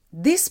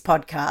This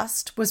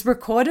podcast was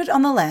recorded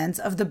on the lands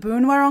of the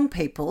Boonwurrung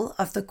people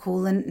of the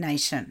Kulin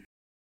Nation.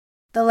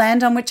 The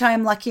land on which I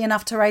am lucky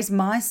enough to raise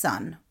my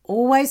son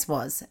always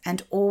was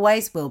and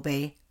always will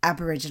be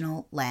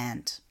Aboriginal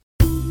land.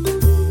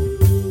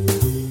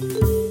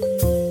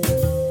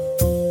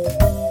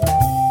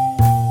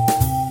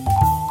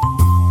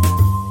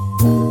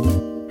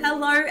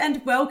 Hello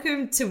and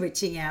welcome to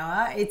Witching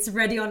Hour. It's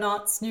Ready or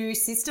Not's new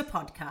sister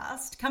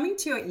podcast coming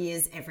to your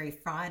ears every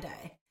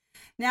Friday.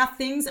 Now,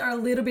 things are a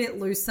little bit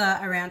looser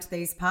around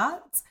these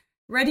parts.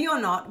 Ready or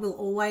Not will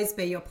always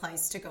be your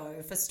place to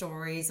go for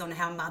stories on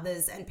how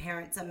mothers and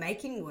parents are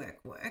making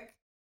work.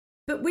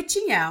 But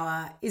Witching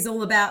Hour is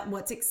all about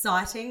what's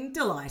exciting,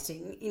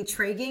 delighting,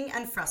 intriguing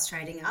and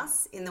frustrating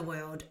us in the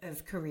world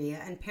of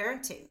career and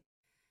parenting.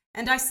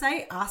 And I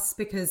say us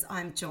because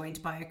I'm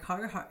joined by a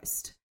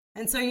co-host.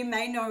 And so you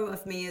may know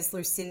of me as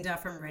Lucinda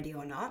from Ready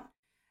or Not.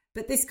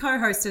 But this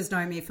co-host has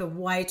known me for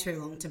way too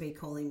long to be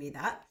calling me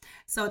that.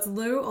 So it's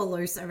Lou or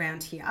Luce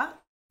around here.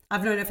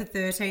 I've known her for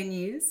 13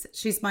 years.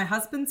 She's my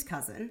husband's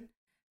cousin.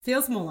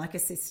 Feels more like a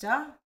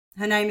sister.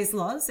 Her name is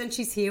Loz and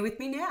she's here with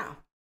me now.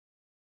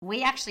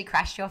 We actually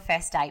crashed your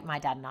first date, my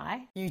dad and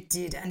I. You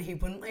did, and he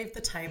wouldn't leave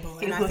the table.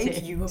 And I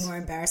think you were more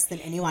embarrassed than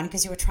anyone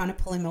because you were trying to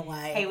pull him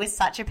away. He was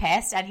such a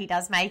pest, and he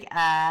does make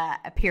an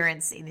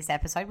appearance in this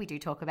episode. We do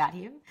talk about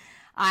him.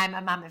 I'm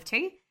a mum of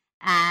two.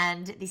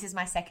 And this is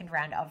my second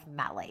round of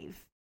mat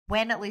leave.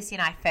 When Lucy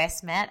and I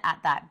first met at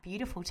that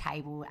beautiful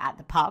table at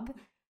the pub,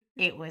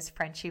 it was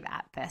friendship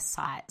at first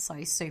sight.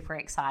 So super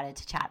excited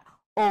to chat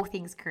all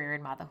things career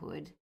and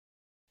motherhood.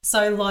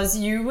 So Loz,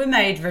 you were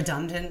made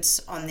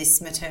redundant on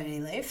this maternity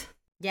leave.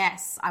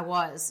 Yes, I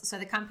was. So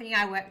the company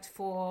I worked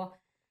for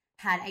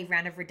had a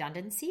round of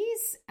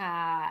redundancies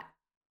and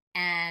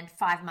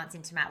 5 months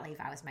into mat leave,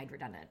 I was made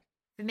redundant.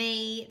 For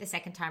me, the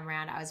second time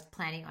around, I was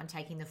planning on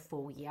taking the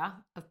full year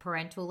of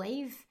parental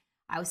leave.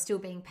 I was still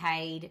being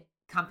paid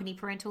company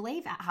parental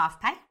leave at half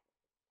pay,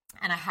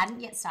 and I hadn't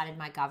yet started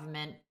my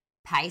government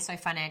pay, so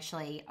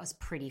financially I was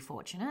pretty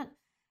fortunate.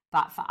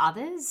 But for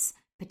others,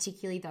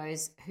 particularly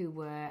those who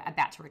were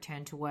about to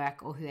return to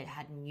work or who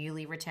had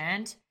newly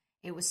returned,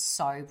 it was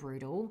so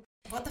brutal.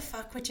 What the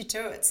fuck would you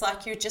do? It's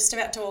like you're just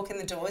about to walk in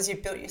the doors,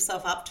 you've built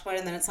yourself up to it,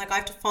 and then it's like, I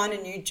have to find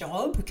a new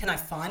job. Can I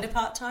find a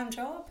part-time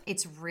job?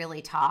 It's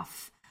really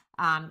tough.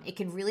 It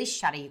can really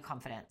shatter your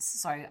confidence.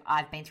 So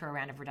I've been through a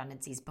round of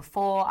redundancies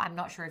before. I'm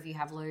not sure if you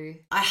have, Lou.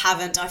 I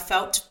haven't. I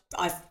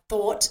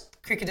thought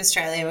Cricket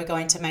Australia were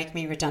going to make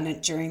me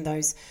redundant during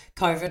those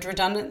COVID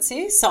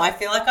redundancies. So I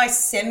feel like I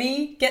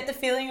semi get the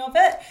feeling of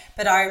it.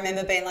 But I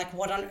remember being like,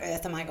 what on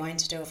earth am I going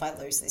to do if I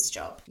lose this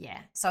job? Yeah.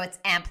 So it's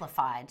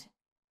amplified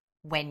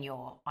when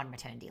you're on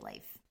maternity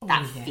leave.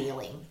 That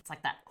feeling. It's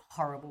like that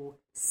horrible,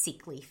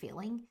 sickly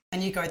feeling.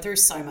 And you go through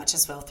so much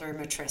as well through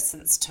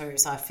matrescence too.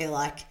 So I feel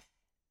like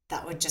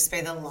that would just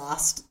be the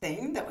last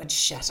thing that would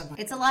shatter my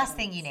It's the last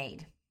thing you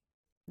need.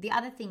 The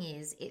other thing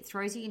is it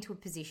throws you into a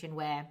position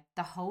where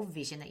the whole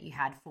vision that you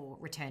had for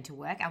return to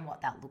work and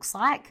what that looks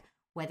like,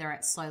 whether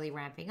it's slowly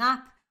ramping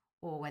up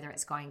or whether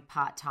it's going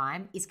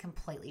part-time, is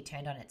completely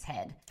turned on its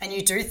head. And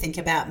you do think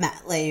about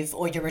mat leave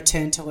or your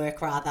return to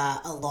work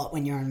rather a lot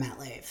when you're on mat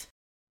leave.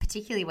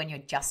 Particularly when you're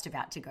just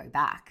about to go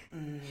back.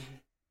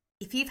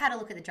 If you've had a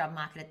look at the job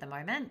market at the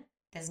moment,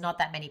 there's not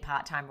that many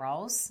part-time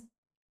roles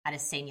at a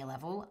senior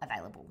level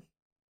available.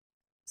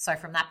 So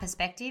from that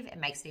perspective, it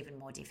makes it even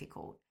more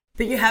difficult.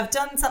 But you have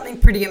done something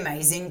pretty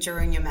amazing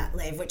during your mat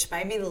leave, which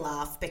made me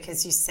laugh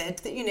because you said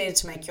that you needed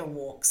to make your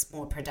walks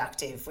more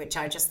productive, which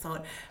I just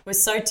thought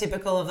was so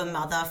typical of a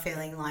mother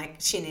feeling like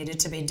she needed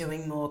to be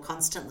doing more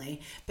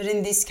constantly. But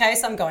in this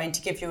case, I'm going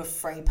to give you a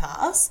free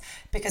pass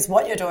because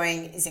what you're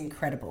doing is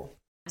incredible.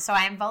 So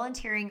I am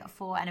volunteering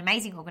for an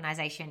amazing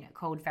organisation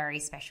called Very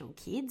Special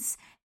Kids.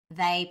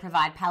 They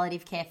provide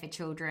palliative care for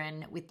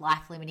children with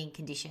life-limiting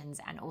conditions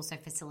and also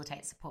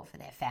facilitate support for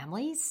their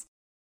families.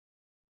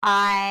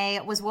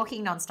 I was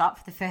walking nonstop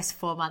for the first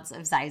 4 months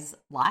of Zay's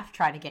life,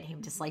 trying to get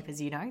him to sleep,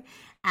 as you know,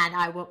 and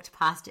I walked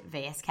past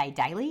VSK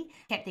daily,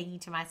 kept thinking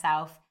to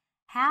myself,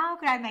 how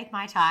could I make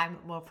my time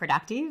more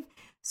productive?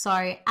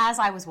 So as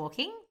I was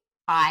walking,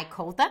 I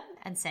called them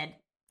and said,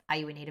 are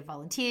you in need of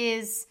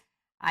volunteers?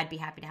 I'd be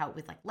happy to help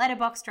with like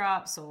letterbox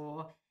drops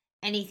or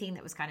anything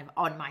that was kind of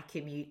on my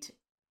commute,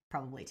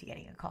 probably to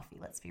getting a coffee,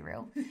 let's be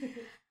real.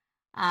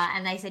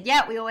 And they said,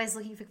 yeah, we're always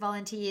looking for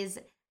volunteers.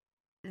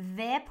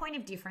 Their point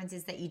of difference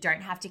is that you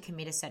don't have to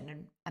commit a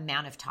certain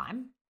amount of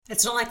time.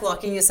 It's not like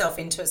locking yourself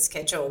into a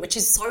schedule, which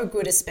is so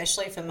good,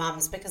 especially for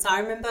mums, because I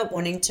remember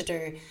wanting to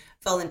do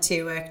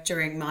volunteer work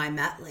during my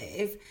mat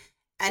leave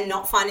and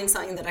not finding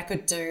something that I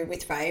could do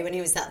with Ray when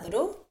he was that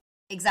little.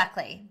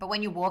 Exactly. But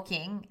when you're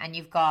walking and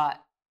you've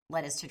got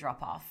letters to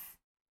drop off,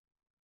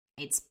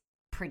 it's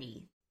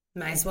pretty.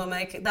 May as well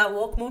make that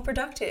walk more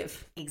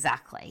productive.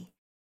 Exactly.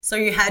 So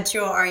you had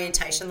your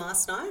orientation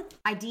last night?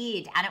 I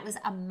did, and it was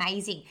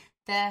amazing.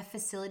 The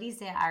facilities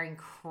there are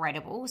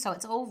incredible. So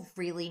it's all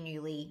really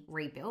newly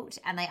rebuilt,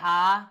 and they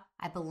are,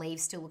 I believe,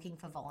 still looking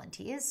for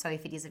volunteers. So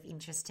if it is of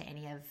interest to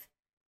any of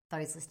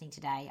those listening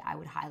today, I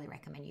would highly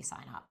recommend you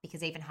sign up,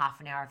 because even half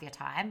an hour of your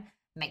time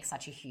makes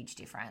such a huge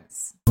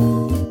difference.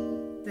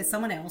 There's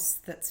someone else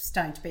that's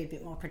starting to be a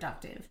bit more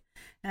productive,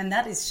 and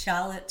that is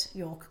Charlotte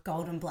York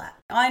Goldenblatt.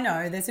 I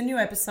know there's a new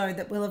episode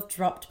that will have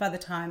dropped by the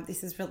time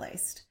this is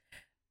released,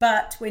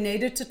 but we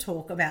needed to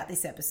talk about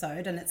this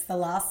episode, and it's the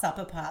Last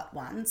Supper Part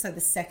 1, so the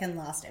second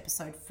last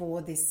episode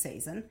for this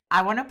season.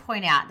 I want to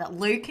point out that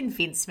Lou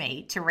convinced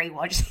me to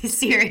rewatch this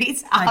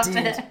series after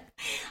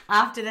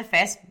the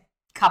first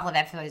couple of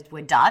episodes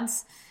were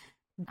duds.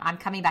 I'm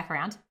coming back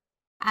around.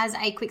 As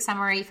a quick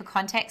summary for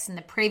context, in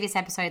the previous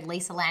episode,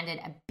 Lisa landed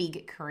a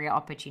big career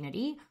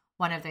opportunity,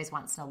 one of those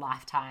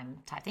once-in-a-lifetime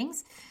type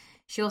things.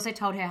 She also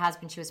told her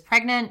husband she was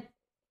pregnant.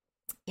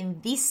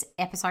 In this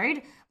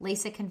episode,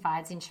 Lisa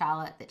confides in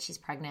Charlotte that she's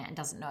pregnant and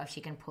doesn't know if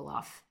she can pull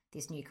off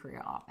this new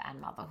career op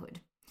and motherhood.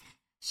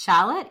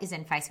 Charlotte is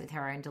then faced with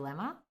her own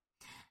dilemma.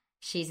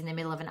 She's in the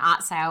middle of an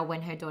art sale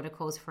when her daughter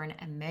calls for an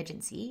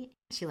emergency.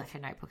 She left her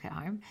notebook at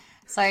home.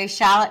 So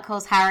Charlotte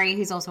calls Harry,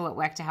 who's also at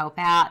work, to help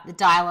out. The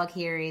dialogue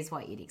here is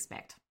what you'd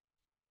expect.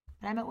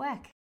 But I'm at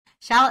work.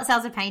 Charlotte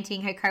sells a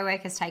painting. Her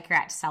co-workers take her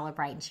out to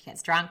celebrate and she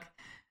gets drunk,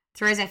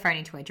 throws her phone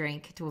into her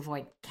drink to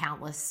avoid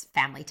countless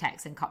family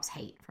texts, and cops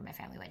hate from her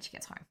family when she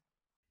gets home.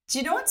 Do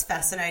you know what's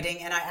fascinating,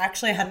 and I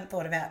actually hadn't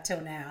thought about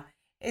till now,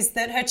 is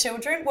that her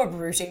children were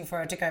rooting for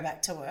her to go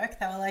back to work.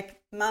 They were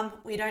like, Mum,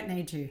 we don't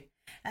need you.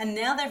 And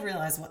now they've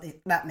realised what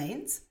that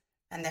means,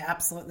 and they're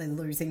absolutely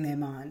losing their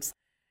minds.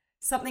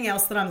 Something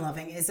else that I'm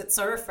loving is it's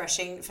so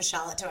refreshing for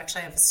Charlotte to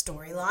actually have a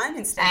storyline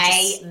instead of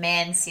just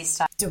Amen,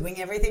 sister.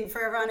 doing everything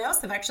for everyone else.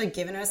 They've actually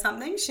given her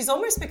something. She's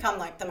almost become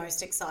like the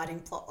most exciting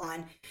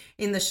plotline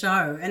in the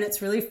show, and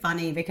it's really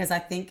funny because I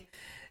think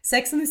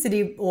Sex and the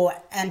City,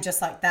 and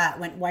Just Like That,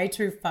 went way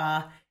too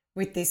far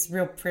with this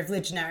real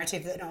privileged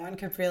narrative that no one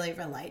could really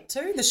relate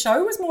to. The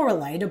show was more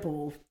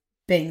relatable,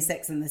 being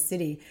Sex and the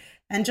City,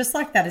 and Just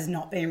Like That is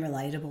not being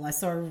relatable. I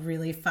saw a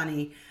really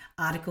funny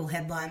article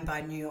headline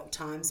by New York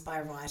Times by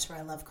a writer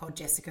I love called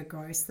Jessica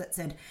Gross that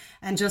said,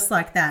 and just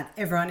like that,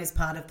 everyone is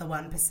part of the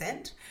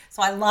 1%.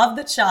 So I love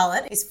that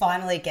Charlotte is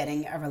finally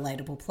getting a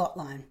relatable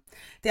plotline.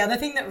 The other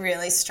thing that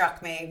really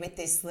struck me with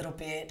this little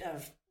bit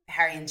of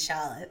Harry and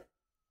Charlotte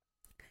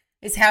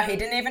is how he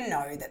didn't even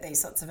know that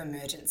these sorts of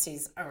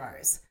emergencies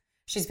arose.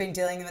 She's been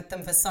dealing with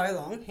them for so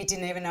long, he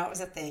didn't even know it was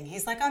a thing.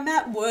 He's like, I'm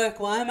at work,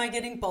 why am I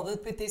getting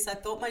bothered with this? I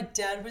thought my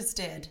dad was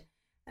dead.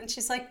 And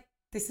she's like,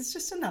 this is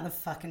just another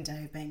fucking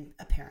day of being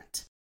a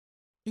parent.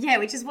 Yeah,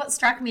 which is what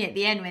struck me at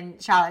the end when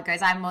Charlotte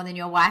goes, I'm more than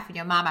your wife and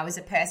your mum. I was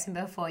a person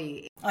before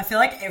you. I feel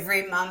like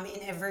every mum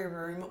in every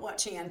room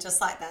watching, and just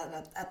like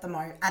that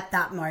at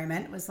that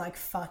moment was like,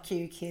 fuck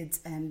you kids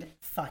and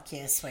fuck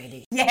yeah,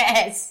 sweetie.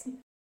 Yes.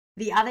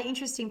 The other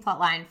interesting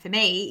plotline for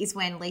me is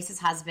when Lisa's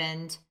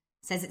husband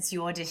says it's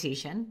your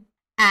decision.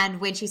 And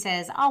when she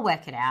says, I'll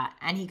work it out.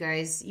 And he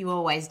goes, you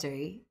always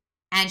do.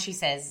 And she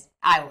says,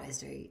 I always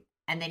do.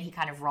 And then he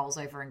kind of rolls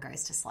over and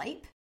goes to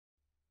sleep.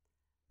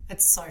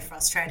 It's so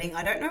frustrating.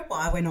 I don't know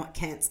why we're not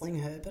cancelling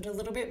Herbert a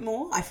little bit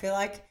more. I feel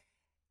like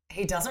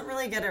he doesn't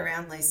really get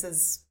around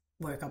Lisa's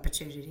work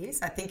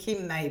opportunities. I think he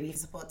maybe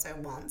supports her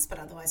once, but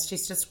otherwise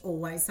she's just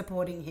always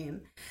supporting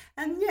him.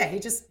 And yeah, he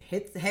just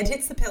head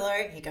hits the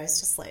pillow, he goes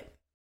to sleep.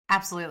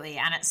 Absolutely.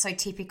 And it's so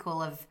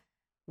typical of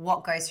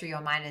what goes through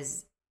your mind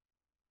as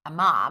a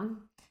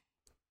mom.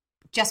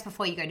 Just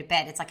before you go to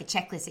bed, it's like a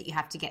checklist that you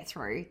have to get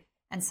through.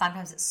 And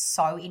sometimes it's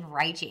so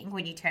enraging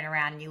when you turn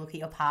around and you look at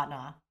your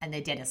partner and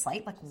they're dead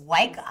asleep. Like,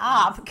 wake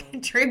up,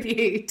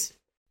 contribute.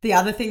 The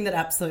other thing that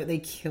absolutely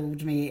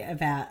killed me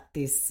about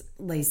this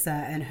Lisa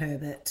and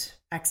Herbert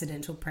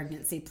accidental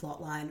pregnancy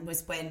plotline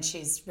was when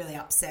she's really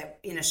upset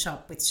in a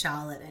shop with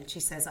Charlotte and she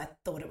says, I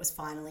thought it was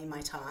finally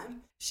my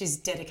time. She's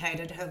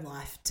dedicated her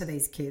life to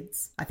these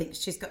kids. I think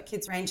she's got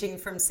kids ranging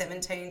from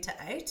 17 to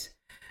 8.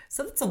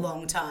 So that's a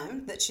long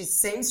time that she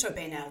seems to have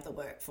been out of the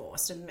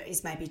workforce and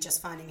is maybe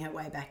just finding her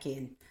way back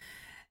in.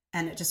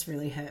 And it just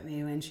really hurt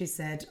me when she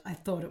said, I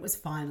thought it was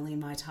finally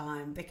my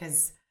time,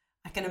 because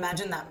I can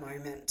imagine that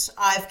moment.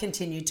 I've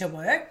continued to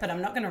work, but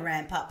I'm not going to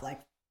ramp up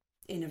like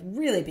in a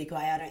really big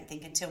way, I don't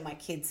think, until my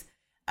kids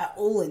are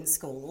all in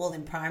school, all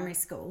in primary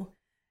school.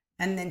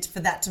 And then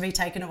for that to be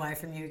taken away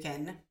from you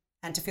again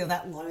and to feel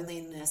that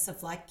loneliness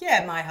of like,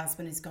 yeah, my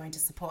husband is going to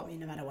support me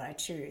no matter what I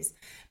choose.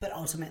 But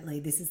ultimately,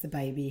 this is the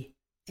baby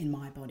in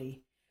my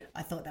body.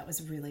 I thought that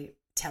was really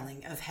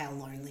telling of how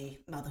lonely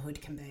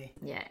motherhood can be.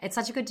 Yeah, it's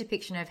such a good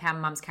depiction of how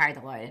mums carry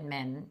the load and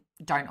men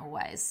don't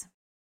always.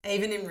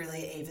 Even in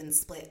really even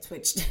splits,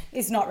 which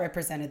is not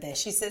represented there.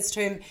 She says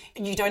to him,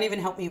 you don't even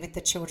help me with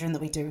the children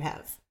that we do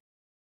have.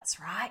 That's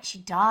right, she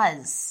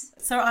does.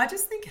 So I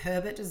just think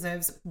Herbert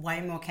deserves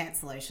way more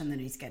cancellation than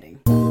he's getting.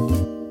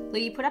 Lou,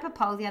 you put up a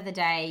poll the other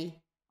day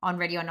on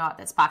Ready or Not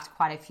that sparked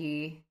quite a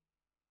few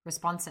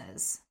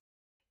responses.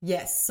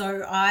 Yes,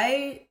 so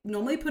I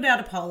normally put out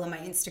a poll on my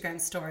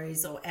Instagram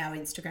stories or our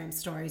Instagram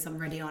stories on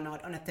Ready or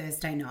Not on a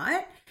Thursday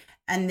night.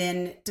 And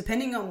then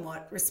depending on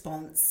what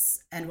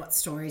response and what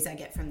stories I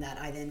get from that,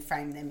 I then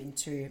frame them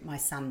into my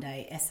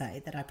Sunday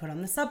essay that I put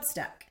on the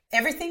Substack.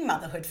 everything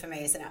motherhood for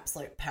me is an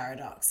absolute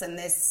paradox. And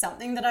there's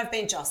something that I've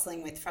been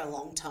jostling with for a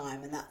long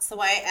time. And that's the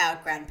way our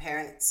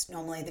grandparents,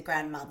 normally the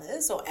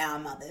grandmothers or our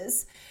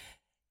mothers,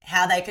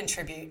 how they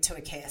contribute to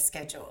a care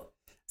schedule.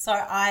 So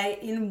I,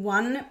 in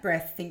one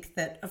breath, think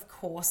that, of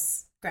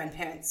course,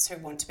 grandparents who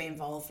want to be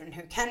involved and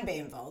who can be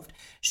involved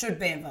should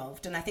be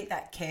involved. And I think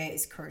that care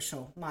is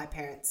crucial. My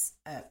parents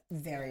are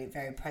very,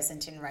 very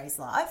present in Ray's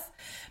life,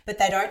 but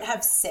they don't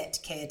have set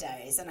care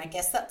days. And I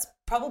guess that's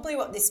probably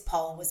what this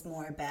poll was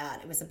more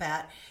about. It was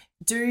about,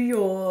 do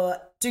your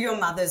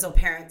mothers or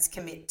parents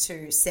commit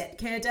to set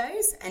care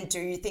days? And do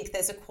you think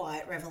there's a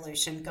quiet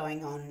revolution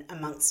going on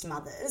amongst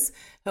mothers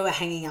who are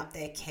hanging up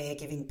their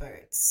caregiving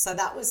boots? So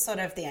that was sort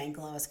of the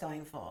angle I was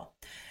going for.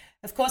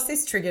 Of course,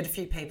 this triggered a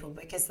few people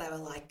because they were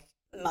like,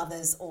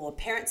 mothers or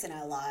parents in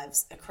our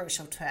lives are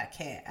crucial to our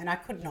care. And I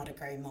could not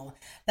agree more.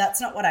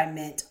 That's not what I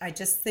meant. I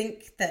just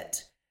think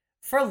that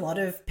for a lot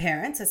of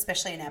parents,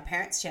 especially in our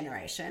parents'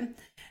 generation,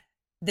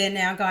 they're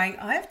now going,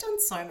 I've done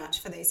so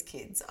much for these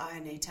kids, I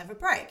need to have a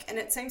break. And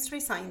it seems to be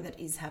something that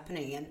is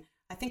happening. And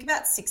I think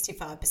about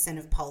 65%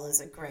 of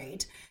pollers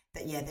agreed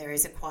that, yeah, there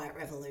is a quiet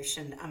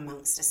revolution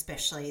amongst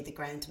especially the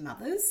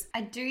grandmothers.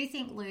 I do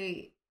think,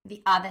 Lou,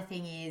 the other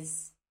thing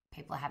is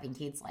people are having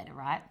kids later,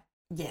 right?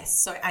 Yes,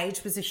 so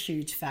age was a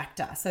huge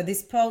factor. So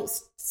this poll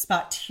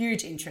sparked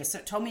huge interest. So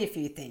it told me a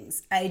few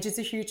things. Age is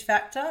a huge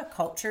factor.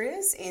 Culture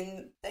is.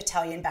 In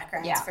Italian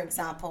backgrounds, for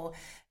example,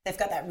 they've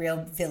got that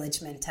real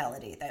village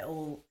mentality. They're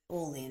all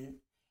in.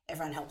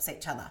 Everyone helps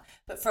each other.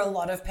 But for a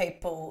lot of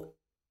people,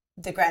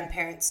 the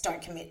grandparents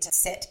don't commit to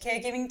set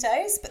caregiving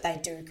days, but they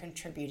do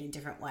contribute in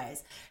different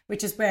ways,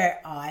 which is where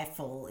I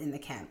fall in the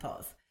camp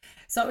of.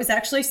 So it was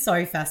actually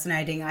so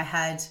fascinating. I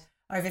had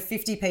over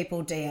 50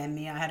 people DM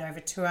me. I had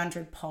over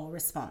 200 poll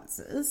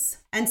responses.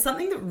 And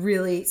something that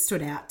really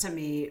stood out to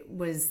me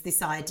was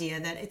this idea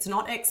that it's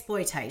not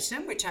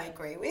exploitation, which I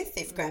agree with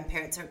if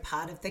grandparents are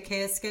part of the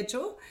care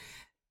schedule,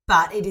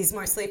 but it is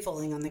mostly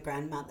falling on the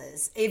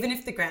grandmothers. Even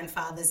if the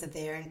grandfathers are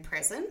there and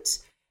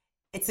present,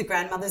 it's the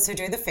grandmothers who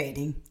do the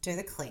feeding, do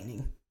the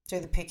cleaning, do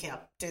the pick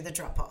up, do the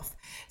drop off.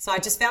 So I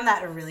just found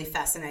that a really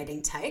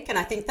fascinating take. And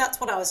I think that's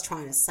what I was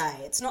trying to say.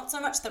 It's not so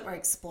much that we're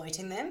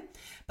exploiting them,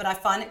 but I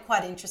find it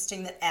quite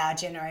interesting that our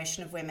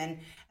generation of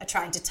women are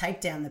trying to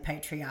take down the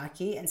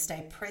patriarchy and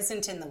stay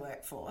present in the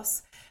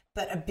workforce.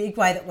 But a big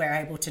way that we're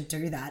able to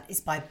do that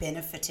is by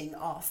benefiting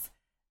off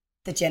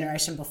the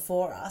generation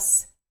before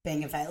us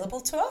being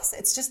available to us.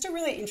 It's just a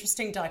really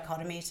interesting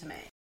dichotomy to me.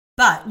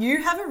 But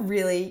you have a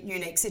really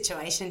unique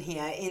situation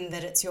here in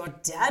that it's your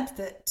dad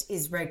that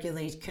is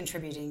regularly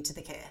contributing to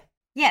the care.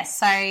 Yes,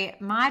 so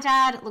my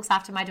dad looks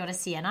after my daughter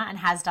Sienna and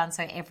has done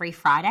so every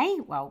Friday,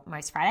 well,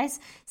 most Fridays,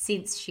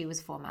 since she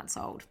was 4 months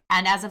old.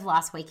 And as of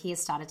last week, he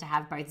has started to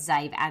have both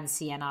Zabe and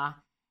Sienna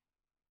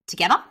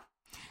together.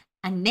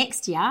 And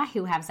next year,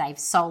 he'll have Zabe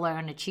solo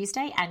on a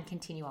Tuesday and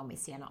continue on with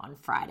Sienna on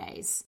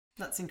Fridays.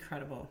 That's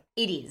incredible.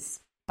 It is.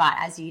 But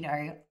as you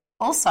know,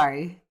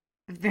 also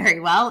very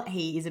well,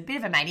 he is a bit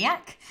of a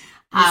maniac.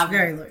 He's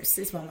very loose,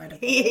 is one way to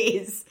put it. He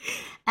is.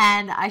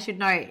 And I should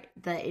note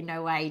that in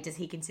no way does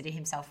he consider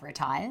himself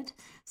retired.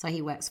 So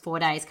he works 4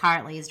 days,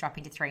 currently is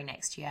dropping to 3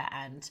 next year,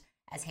 and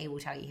as he will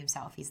tell you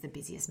himself, he's the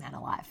busiest man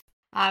alive.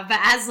 But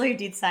as Lou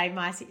did say,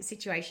 my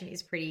situation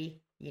is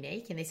pretty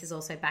unique, and this is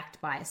also backed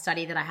by a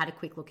study that I had a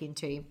quick look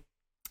into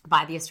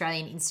by the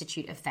Australian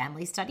Institute of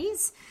Family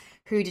Studies,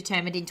 who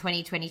determined in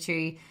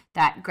 2022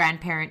 that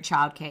grandparent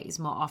childcare is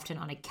more often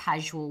on a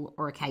casual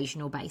or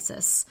occasional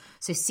basis.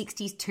 So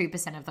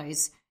 62% of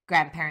those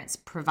grandparents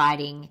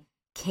providing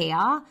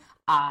care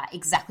are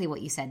exactly what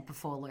you said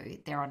before, Lou.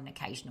 They're on an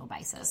occasional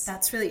basis.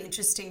 That's really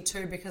interesting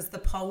too, because the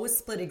poll was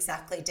split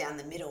exactly down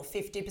the middle.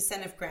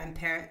 50% of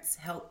grandparents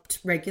helped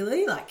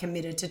regularly, like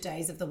committed to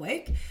days of the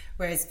week,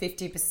 whereas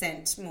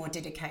 50% more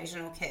did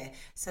occasional care.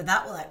 So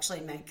that will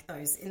actually make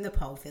those in the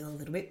poll feel a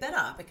little bit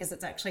better, because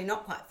it's actually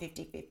not quite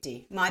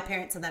 50-50. My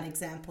parents are that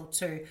example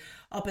too.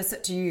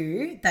 Opposite to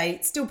you, they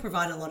still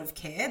provide a lot of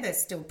care. They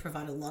still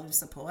provide a lot of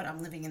support.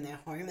 I'm living in their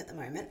home at the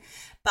moment,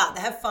 but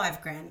they have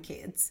 5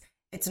 grandkids.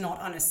 It's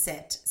not on a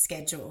set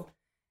schedule.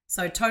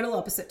 So total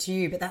opposite to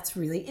you, but that's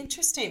really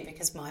interesting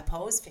because my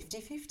poll is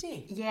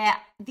 50-50. Yeah.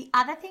 The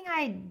other thing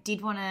I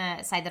did want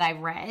to say that I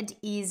read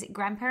is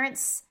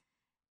grandparents'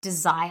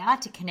 desire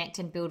to connect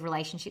and build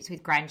relationships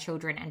with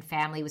grandchildren and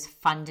family was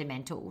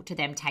fundamental to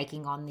them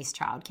taking on this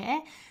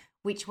childcare,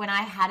 which when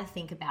I had to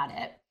think about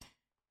it,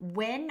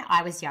 when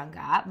I was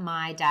younger,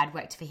 my dad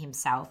worked for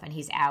himself and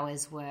his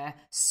hours were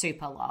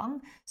super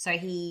long. So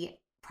he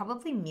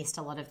probably missed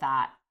a lot of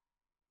that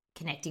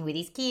connecting with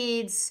his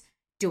kids,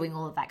 doing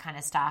all of that kind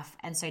of stuff.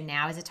 And so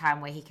now is a time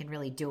where he can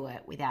really do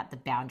it without the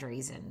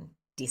boundaries and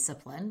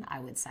discipline, I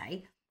would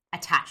say,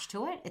 attached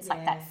to it. It's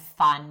like that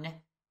fun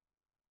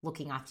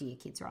looking after your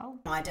kids role.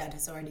 My dad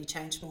has already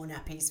changed more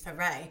nappies for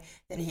Ray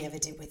than he ever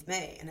did with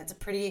me. And it's a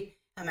pretty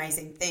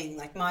amazing thing.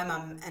 Like my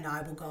mum and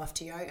I will go off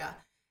to yoga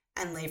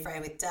and leave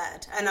Ray with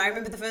dad. And I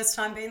remember the first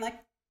time being like,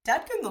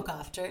 Dad can look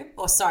after him.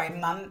 Or sorry,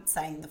 Mum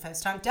saying the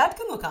first time, Dad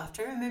can look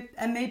after him.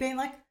 And me being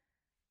like,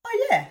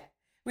 oh yeah.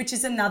 which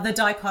is another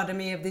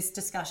dichotomy of this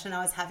discussion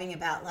I was having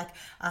about like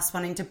us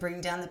wanting to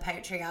bring down the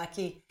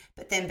patriarchy,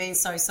 but then being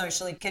so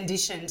socially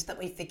conditioned that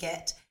we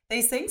forget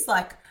these things.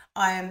 Like,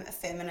 I am a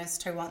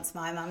feminist who wants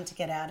my mum to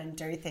get out and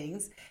do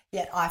things,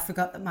 yet I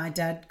forgot that my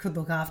dad could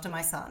look after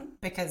my son,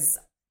 because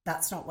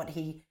that's not what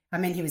he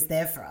was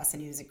there for us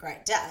and he was a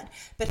great dad,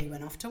 but he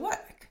went off to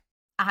work.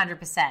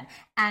 100%.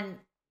 And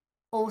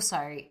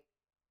also,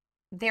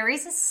 there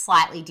is a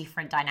slightly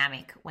different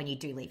dynamic when you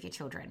do leave your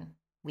children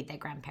with their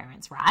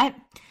grandparents, right?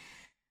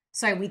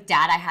 So with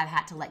dad, I have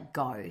had to let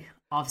go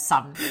of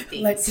some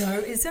things. Let go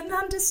is an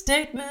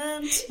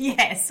understatement.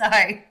 Yeah, so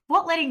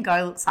what letting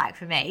go looks like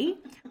for me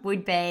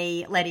would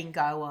be letting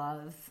go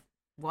of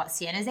what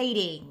Sienna's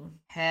eating,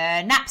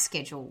 her nap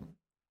schedule,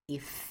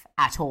 if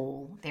at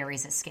all there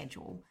is a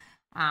schedule.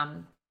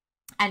 And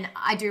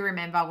I do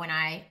remember when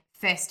I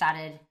first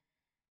started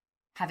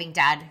having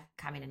dad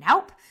come in and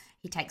help,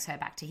 he takes her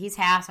back to his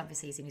house.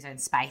 Obviously, he's in his own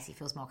space. He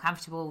feels more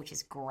comfortable, which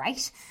is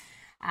great.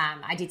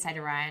 I did say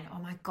to Ryan,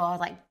 oh my God,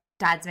 like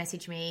dad's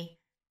messaged me,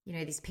 you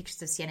know, these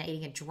pictures of Sienna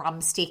eating a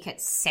drumstick at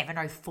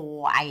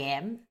 7:04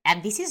 a.m.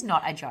 And this is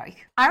not a joke.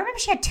 I remember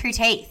she had 2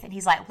 teeth and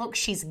he's like, look,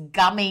 she's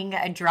gumming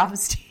a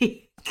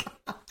drumstick.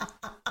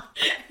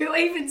 Who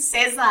even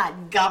says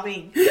that?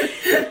 Gumming.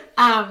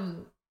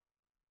 And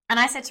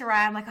I said to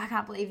Ryan, I'm like, I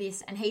can't believe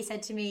this. And he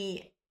said to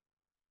me,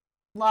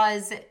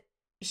 Loz,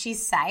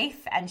 she's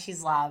safe and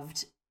she's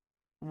loved.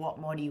 What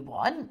more do you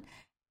want?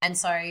 And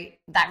so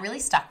that really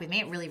stuck with me.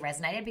 It really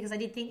resonated because I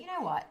did think, you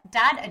know what?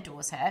 Dad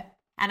adores her.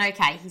 And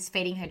okay, he's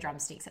feeding her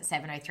drumsticks at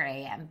 7:03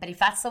 a.m. But if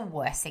that's the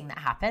worst thing that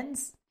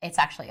happens, it's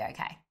actually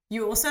okay.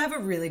 You also have a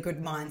really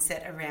good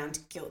mindset around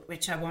guilt,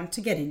 which I want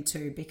to get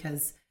into,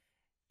 because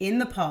in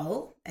the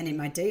poll and in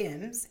my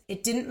DMs,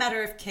 it didn't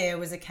matter if care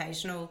was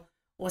occasional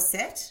or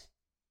set.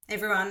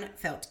 Everyone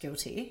felt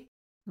guilty.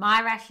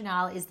 My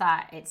rationale is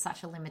that it's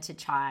such a limited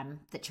time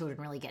that children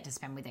really get to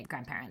spend with their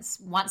grandparents.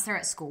 Once they're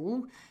at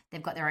school,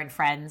 they've got their own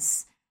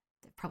friends.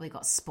 They've probably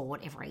got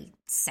sport every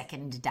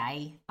second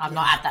day. I'm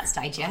not at that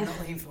stage yet. I'm not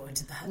looking forward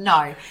to that.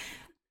 No.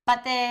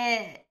 But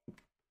their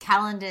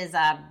calendars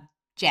are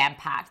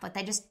jam-packed. Like,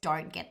 they just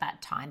don't get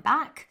that time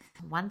back.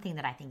 One thing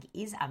that I think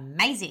is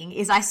amazing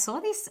is I saw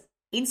this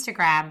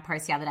Instagram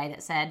post the other day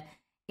that said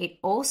it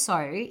also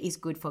is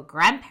good for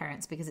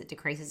grandparents because it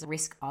decreases the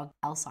risk of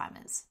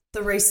Alzheimer's.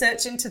 The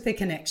research into the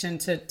connection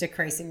to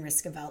decreasing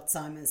risk of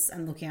Alzheimer's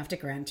and looking after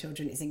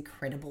grandchildren is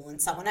incredible.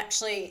 And someone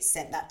actually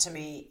sent that to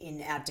me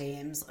in our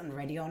DMs on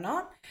Ready or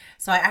Not.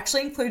 So I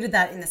actually included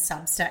that in the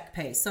Substack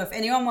piece. So if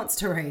anyone wants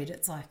to read,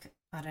 it's like,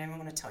 I don't even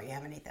want to tell you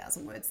how many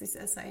thousand words this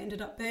essay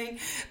ended up being.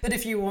 But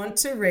if you want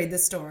to read the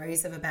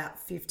stories of about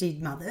 50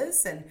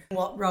 mothers and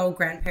what role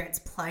grandparents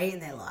play in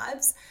their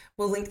lives,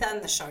 we'll link that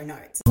in the show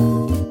notes.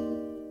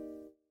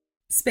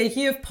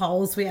 Speaking of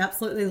polls, we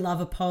absolutely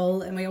love a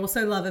poll, and we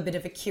also love a bit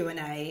of a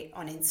Q&A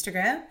on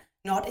Instagram.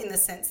 Not in the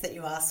sense that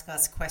you ask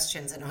us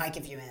questions and I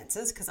give you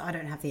answers, because I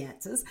don't have the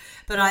answers,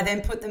 but I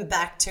then put them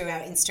back to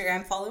our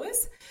Instagram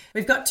followers.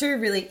 We've got 2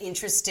 really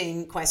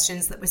interesting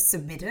questions that were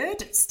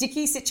submitted,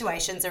 sticky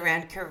situations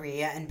around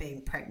career and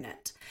being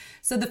pregnant.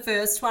 So the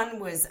first one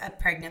was a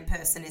pregnant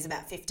person is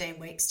about 15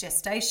 weeks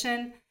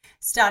gestation,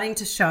 starting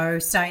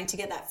to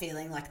get that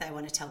feeling like they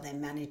want to tell their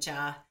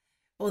manager,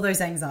 all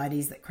those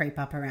anxieties that creep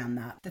up around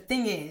that. The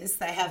thing is,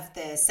 they have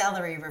their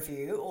salary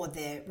review or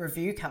their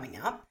review coming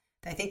up.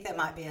 They think there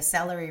might be a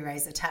salary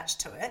raise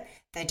attached to it.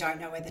 They don't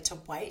know whether to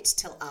wait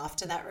till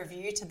after that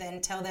review to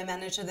then tell their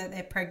manager that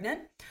they're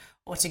pregnant,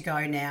 or to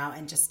go now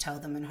and just tell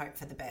them and hope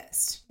for the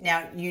best.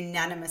 Now,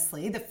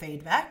 unanimously, the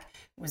feedback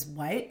was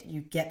wait,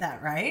 you get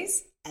that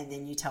raise, and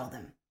then you tell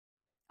them.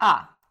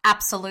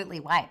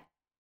 Absolutely wait.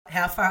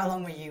 How far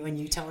along were you when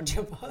you told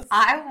your boss?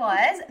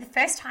 The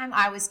first time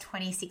I was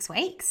 26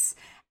 weeks,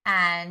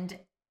 and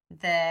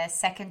the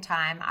second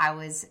time I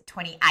was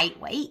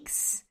 28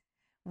 weeks,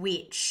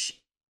 which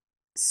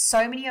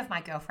so many of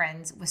my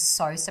girlfriends were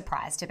so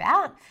surprised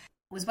about.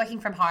 I was working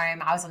from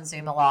home. I was on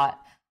Zoom a lot.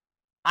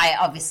 I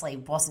obviously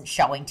wasn't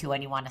showing to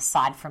anyone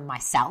aside from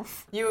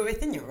myself. You were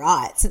within your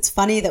rights. It's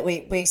funny that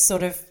we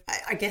sort of,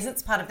 I guess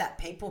it's part of that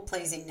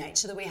people-pleasing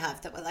nature that we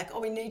have, that we're like, oh,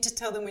 we need to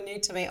tell them, we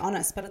need to be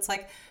honest. But it's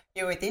like,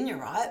 you're within your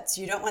rights.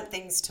 You don't want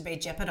things to be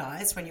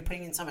jeopardised when you're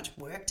putting in so much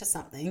work to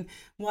something.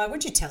 Why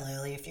would you tell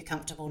early if you're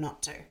comfortable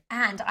not to?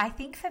 And I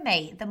think for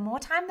me, the more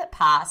time that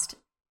passed,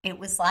 it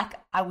was like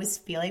I was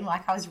feeling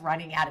like I was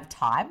running out of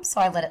time.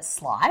 So I let it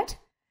slide.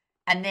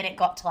 And then it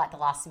got to like the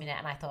last minute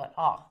and I thought,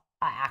 oh,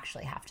 I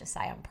actually have to say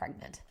I'm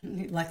pregnant.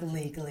 Like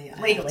legally.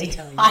 Legally. Have to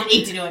tell you. I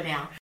need to do it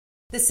now.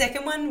 The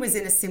second one was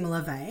in a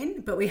similar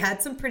vein, but we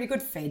had some pretty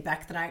good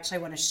feedback that I actually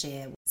want to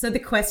share. So the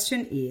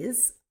question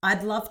is,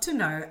 I'd love to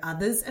know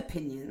others'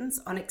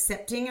 opinions on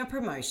accepting a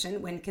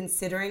promotion when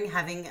considering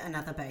having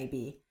another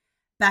baby.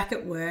 Back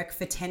at work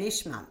for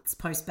 10-ish months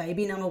post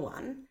baby number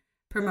 1,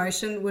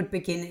 promotion would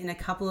begin in a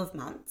couple of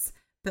months,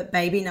 but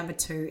baby number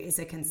 2 is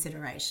a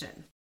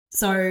consideration.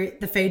 So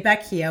the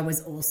feedback here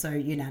was also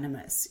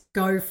unanimous.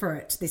 Go for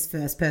it, this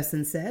first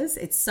person says.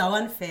 It's so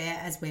unfair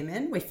as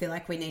women. We feel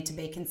like we need to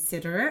be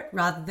considerate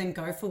rather than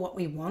go for what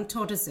we want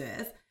or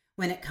deserve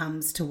when it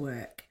comes to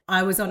work.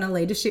 I was on a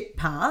leadership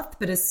path,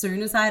 but as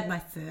soon as I had my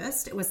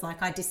first, it was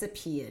like I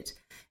disappeared.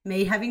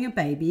 Me having a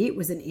baby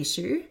was an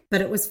issue,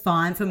 but it was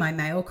fine for my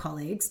male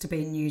colleagues to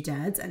be new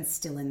dads and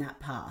still in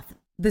that path.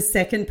 The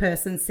second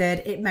person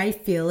said, it may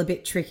feel a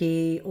bit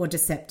tricky or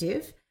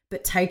deceptive,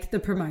 but take the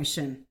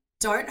promotion.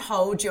 Don't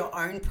hold your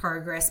own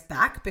progress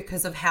back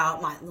because of how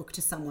it might look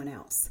to someone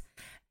else.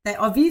 They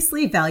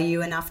obviously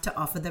value enough to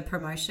offer the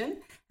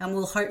promotion and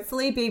will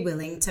hopefully be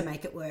willing to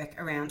make it work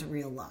around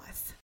real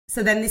life.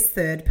 So then this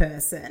third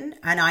person,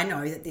 and I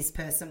know that this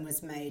person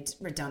was made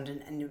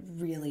redundant in a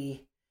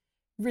really,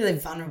 really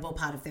vulnerable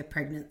part of their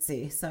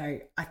pregnancy. So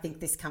I think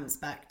this comes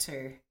back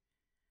to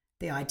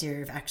the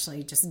idea of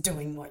actually just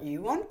doing what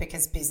you want,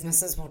 because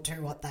businesses will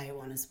do what they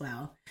want as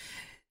well.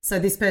 So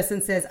this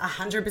person says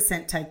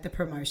 100% take the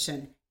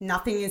promotion.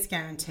 Nothing is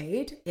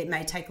guaranteed. It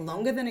may take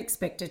longer than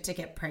expected to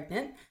get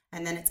pregnant,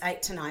 and then it's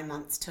 8 to 9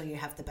 months till you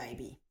have the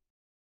baby.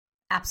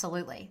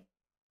 Absolutely.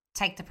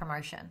 Take the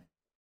promotion.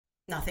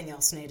 Nothing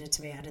else needed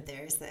to be added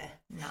there, is there?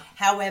 No.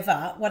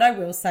 However, what I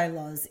will say,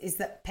 Loz, is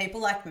that people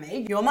like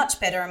me, you're much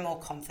better and more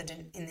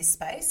confident in this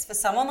space. For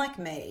someone like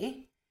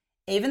me,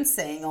 even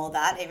seeing all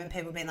that, even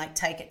people being like,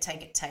 take it,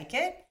 take it, take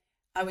it,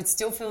 I would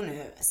still feel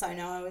nervous. I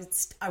know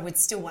I would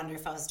still wonder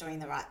if I was doing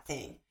the right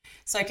thing.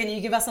 So can you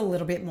give us a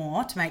little bit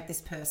more to make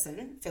this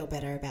person feel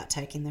better about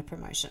taking the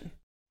promotion?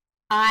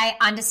 I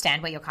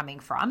understand where you're coming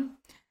from.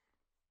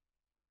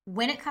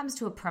 When it comes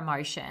to a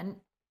promotion,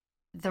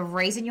 the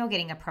reason you're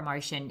getting a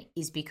promotion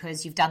is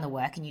because you've done the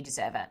work and you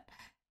deserve it.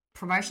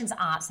 Promotions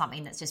aren't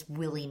something that's just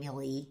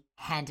willy-nilly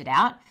handed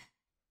out.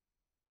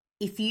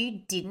 If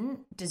you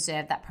didn't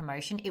deserve that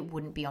promotion, it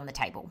wouldn't be on the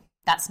table.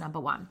 That's number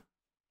one.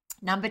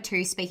 Number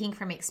two, speaking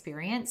from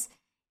experience,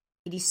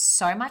 it is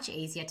so much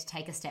easier to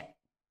take a step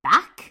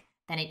back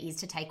than it is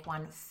to take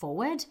one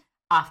forward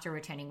after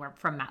returning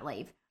from mat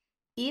leave.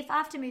 If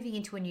after moving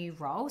into a new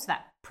role, so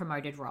that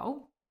promoted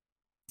role,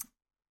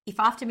 if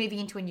after moving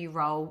into a new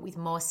role with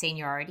more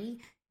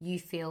seniority, you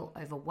feel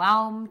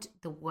overwhelmed,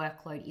 the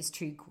workload is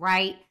too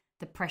great,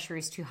 the pressure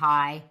is too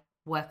high,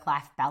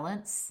 work-life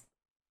balance,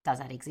 does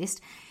that exist,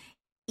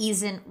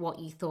 isn't what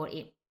you thought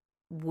it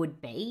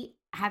would be,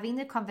 having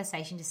the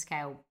conversation to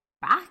scale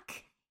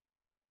back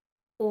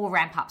or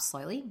ramp up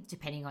slowly,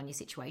 depending on your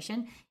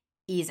situation,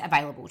 is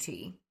available to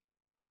you.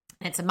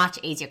 And it's a much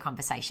easier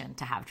conversation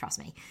to have, trust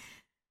me.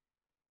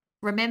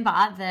 Remember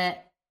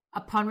that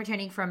upon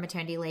returning from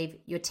maternity leave,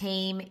 your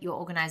team, your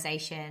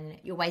organization,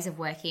 your ways of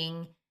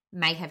working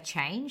may have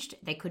changed.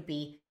 There could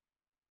be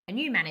a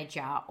new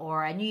manager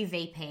or a new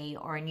VP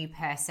or a new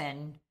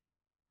person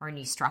or a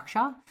new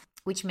structure,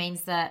 which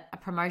means that a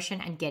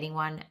promotion and getting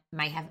one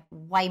may have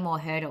way more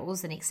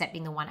hurdles than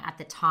accepting the one at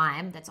the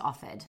time that's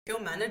offered. If your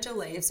manager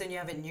leaves and you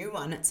have a new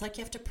one, it's like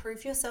you have to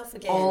prove yourself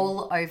again.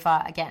 All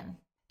over again.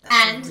 That's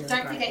and really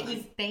don't great forget, one.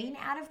 you've been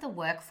out of the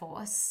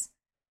workforce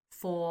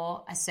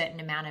for a certain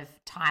amount of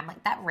time.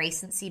 Like that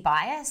recency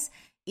bias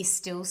is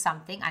still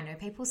something. I know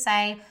people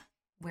say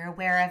we're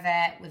aware of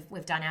it.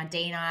 We've done our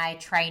D&I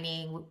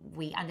training.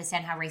 We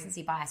understand how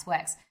recency bias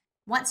works.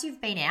 Once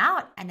you've been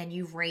out and then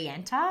you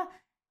re-enter,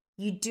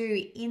 you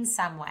do in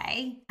some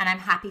way, and I'm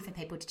happy for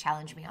people to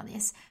challenge me on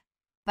this,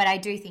 but I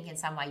do think in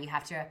some way you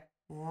have to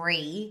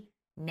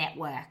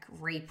re-network,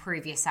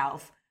 re-prove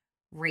yourself,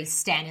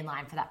 re-stand in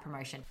line for that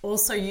promotion.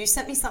 Also, you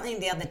sent me something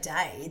the other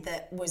day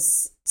that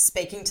was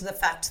speaking to the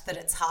fact that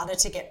it's harder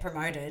to get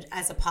promoted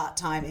as a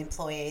part-time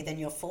employee than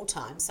you're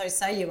full-time. So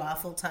say you are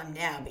full-time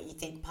now, but you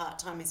think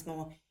part-time is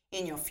more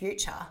in your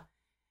future.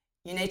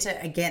 You need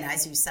to, again,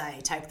 as you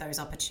say, take those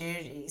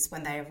opportunities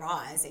when they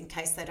arise in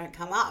case they don't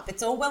come up.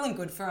 It's all well and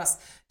good for us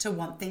to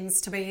want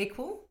things to be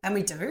equal, and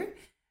we do,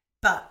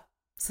 but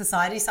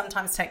society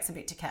sometimes takes a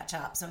bit to catch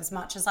up. So as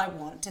much as I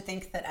want to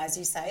think that, as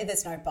you say,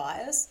 there's no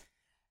bias,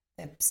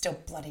 there still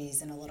bloody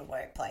is in a lot of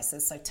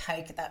workplaces. So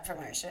take that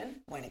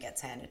promotion when it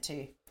gets handed to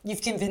you.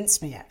 You've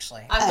convinced me,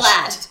 actually. I'm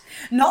glad.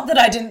 Not that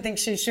I didn't think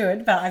she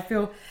should, but I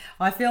feel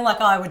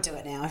like I would do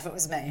it now if it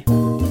was me.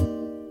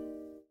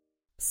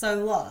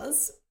 So,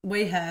 Loz,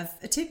 we have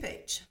a tip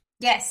each.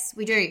 Yes,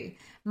 we do.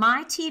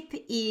 My tip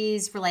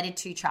is related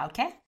to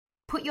childcare.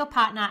 Put your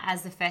partner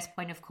as the first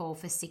point of call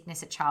for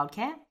sickness at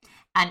childcare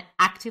and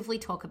actively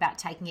talk about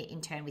taking it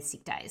in turn with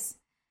sick days.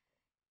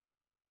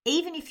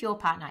 Even if your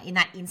partner in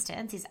that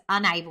instance is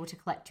unable to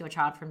collect your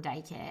child from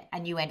daycare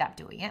and you end up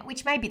doing it,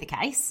 which may be the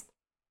case,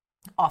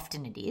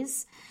 often it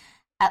is,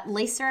 at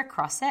least they're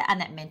across it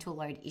and that mental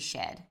load is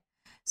shared.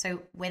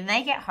 So when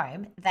they get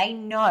home, they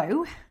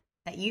know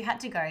that you had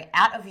to go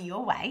out of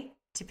your way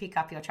to pick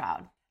up your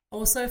child.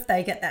 Also, if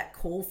they get that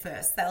call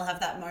first, they'll have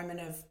that moment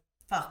of,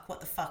 fuck, what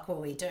the fuck will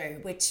we do?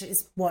 Which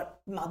is what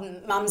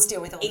mums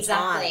deal with all the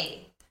time.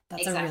 Exactly.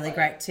 That's a really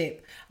great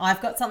tip.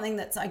 I've got something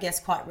that's, I guess,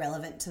 quite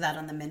relevant to that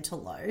on the mental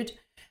load.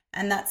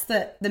 And that's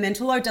that the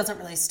mental load doesn't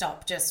really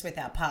stop just with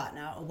our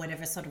partner or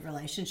whatever sort of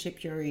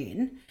relationship you're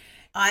in.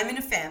 I'm in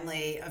a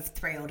family of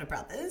 3 older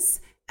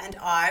brothers, and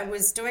I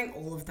was doing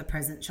all of the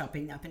present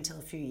shopping up until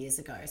a few years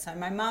ago. So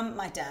my mum,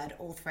 my dad,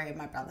 all 3 of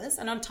my brothers.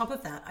 And on top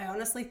of that, I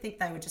honestly think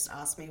they would just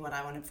ask me what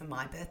I wanted for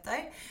my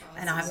birthday.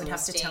 And I would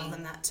have to tell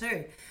them that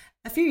too.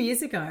 A few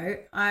years ago,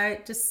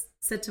 I just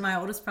said to my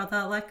oldest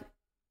brother, like,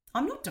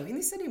 I'm not doing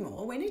this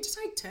anymore. We need to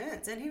take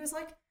turns. And he was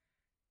like,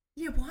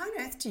 yeah, why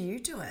on earth do you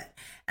do it?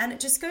 And it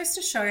just goes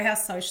to show how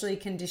socially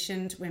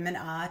conditioned women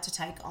are to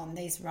take on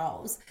these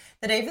roles,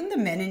 that even the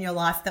men in your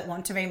life that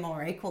want to be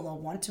more equal or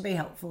want to be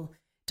helpful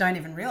don't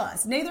even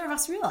realise. Neither of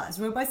us realise.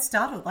 We're both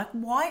startled. Like,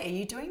 why are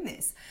you doing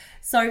this?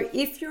 So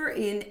if you're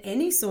in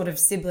any sort of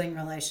sibling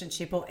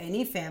relationship or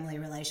any family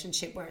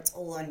relationship where it's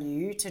all on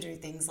you to do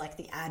things like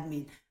the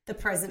admin, the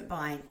present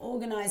buying,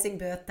 organising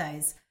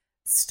birthdays,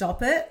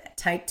 stop it,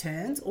 take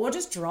turns, or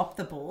just drop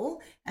the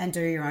ball and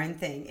do your own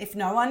thing. If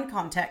no one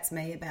contacts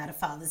me about a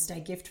Father's Day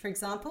gift, for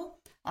example,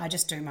 I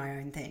just do my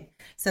own thing.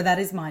 So that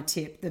is my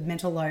tip. The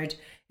mental load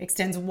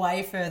extends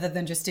way further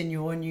than just in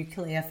your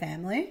nuclear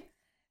family.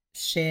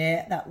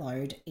 Share that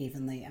load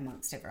evenly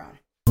amongst everyone.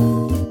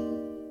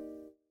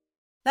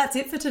 That's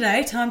it for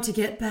today. Time to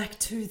get back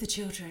to the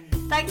children.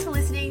 Thanks for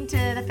listening to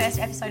the first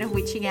episode of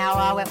Witching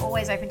Hour. We're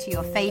always open to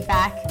your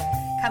feedback.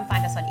 Come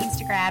find us on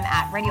Instagram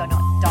at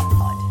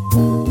readyornot.pod.